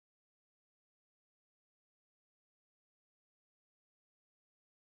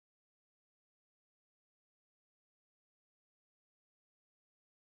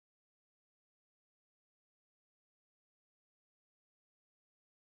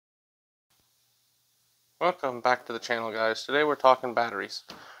Welcome back to the channel, guys. Today we're talking batteries.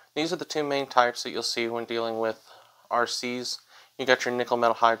 These are the two main types that you'll see when dealing with RCs. You got your nickel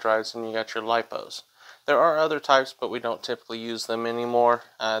metal hydrides and you got your LiPos. There are other types, but we don't typically use them anymore.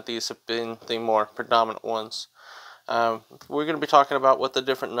 These have been the more predominant ones. We're going to be talking about what the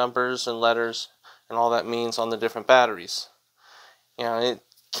different numbers and letters and all that means on the different batteries. It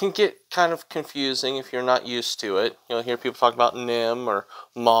can get kind of confusing if you're not used to it. You'll hear people talk about NIM or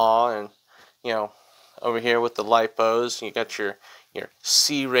MAW, and over here with the LiPos, you got your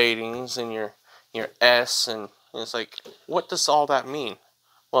C ratings and your S, and it's like, what does all that mean?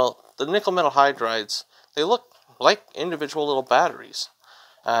 Well, the nickel metal hydrides, they look like individual little batteries,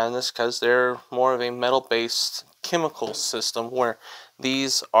 and this because they're more of a metal-based chemical system, where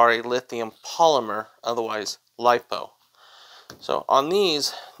these are a lithium polymer, otherwise LiPo. So on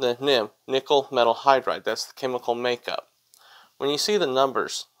these, the NIM, nickel metal hydride, that's the chemical makeup. When you see the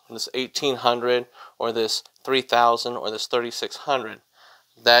numbers, this 1800 or this 3000 or this 3600,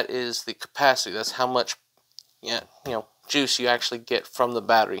 that is the capacity. That's how much juice you actually get from the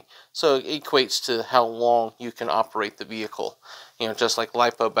battery. So it equates to how long you can operate the vehicle. Just like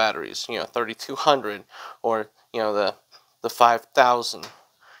LiPo batteries, 3200 or the 5000,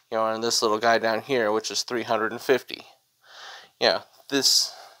 and this little guy down here, which is 350.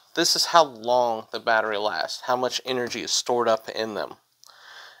 This is how long the battery lasts, how much energy is stored up in them.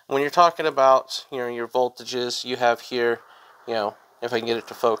 When you're talking about your voltages, you have here, if I can get it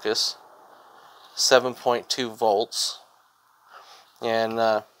to focus, 7.2 volts,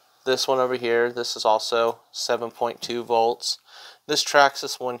 and this one over here, this is also 7.2 volts. This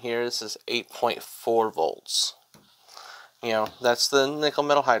Traxxas one here, this is 8.4 volts. That's the nickel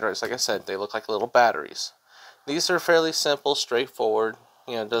metal hydrides. Like I said, they look like little batteries. These are fairly simple, straightforward.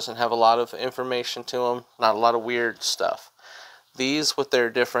 Doesn't have a lot of information to them, not a lot of weird stuff. These, with their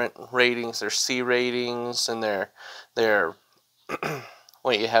different ratings, their C ratings, and their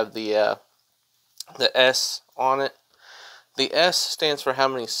well, you have the S on it. The S stands for how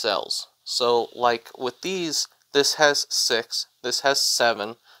many cells. So, like with these, this has 6, this has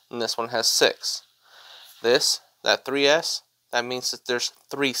 7, and this one has 6. That 3S, that means that there's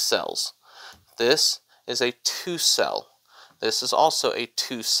 3 cells. This is a 2 cell. This is also a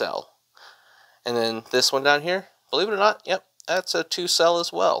 2 cell. And then this one down here, believe it or not, yep, that's a 2 cell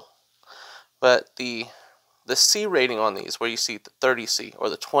as well. But the C rating on these, where you see the 30C or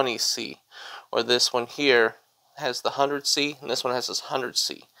the 20C, or this one here has the 100C, and this one has this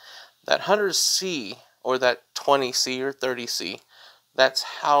 100C. That 100C or that 20C or 30C, that's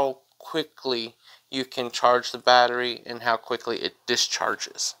how quickly you can charge the battery and how quickly it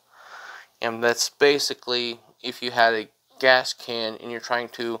discharges. And that's basically if you had a gas can and you're trying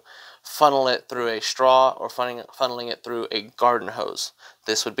to funnel it through a straw or funneling it through a garden hose.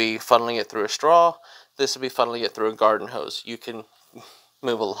 This would be funneling it through a straw. This would be funneling it through a garden hose. You can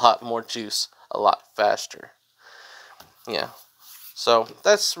move a lot more juice a lot faster. So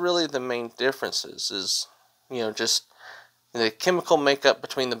that's really the main differences, is just the chemical makeup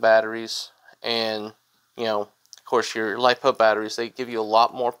between the batteries, and of course your LiPo batteries, they give you a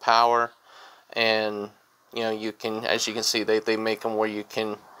lot more power, and you can, as you can see, they make them where you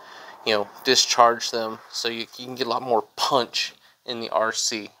can discharge them, so you can get a lot more punch in the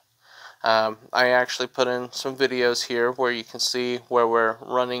RC. I actually put in some videos here where you can see where we're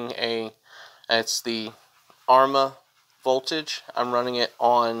running it's the ARMA voltage. I'm running it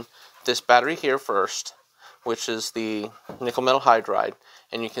on this battery here first, which is the nickel metal hydride,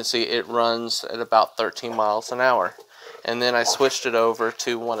 and you can see it runs at about 13 miles an hour. And then I switched it over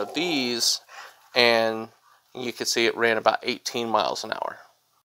to one of these, and you can see it ran about 18 miles an hour.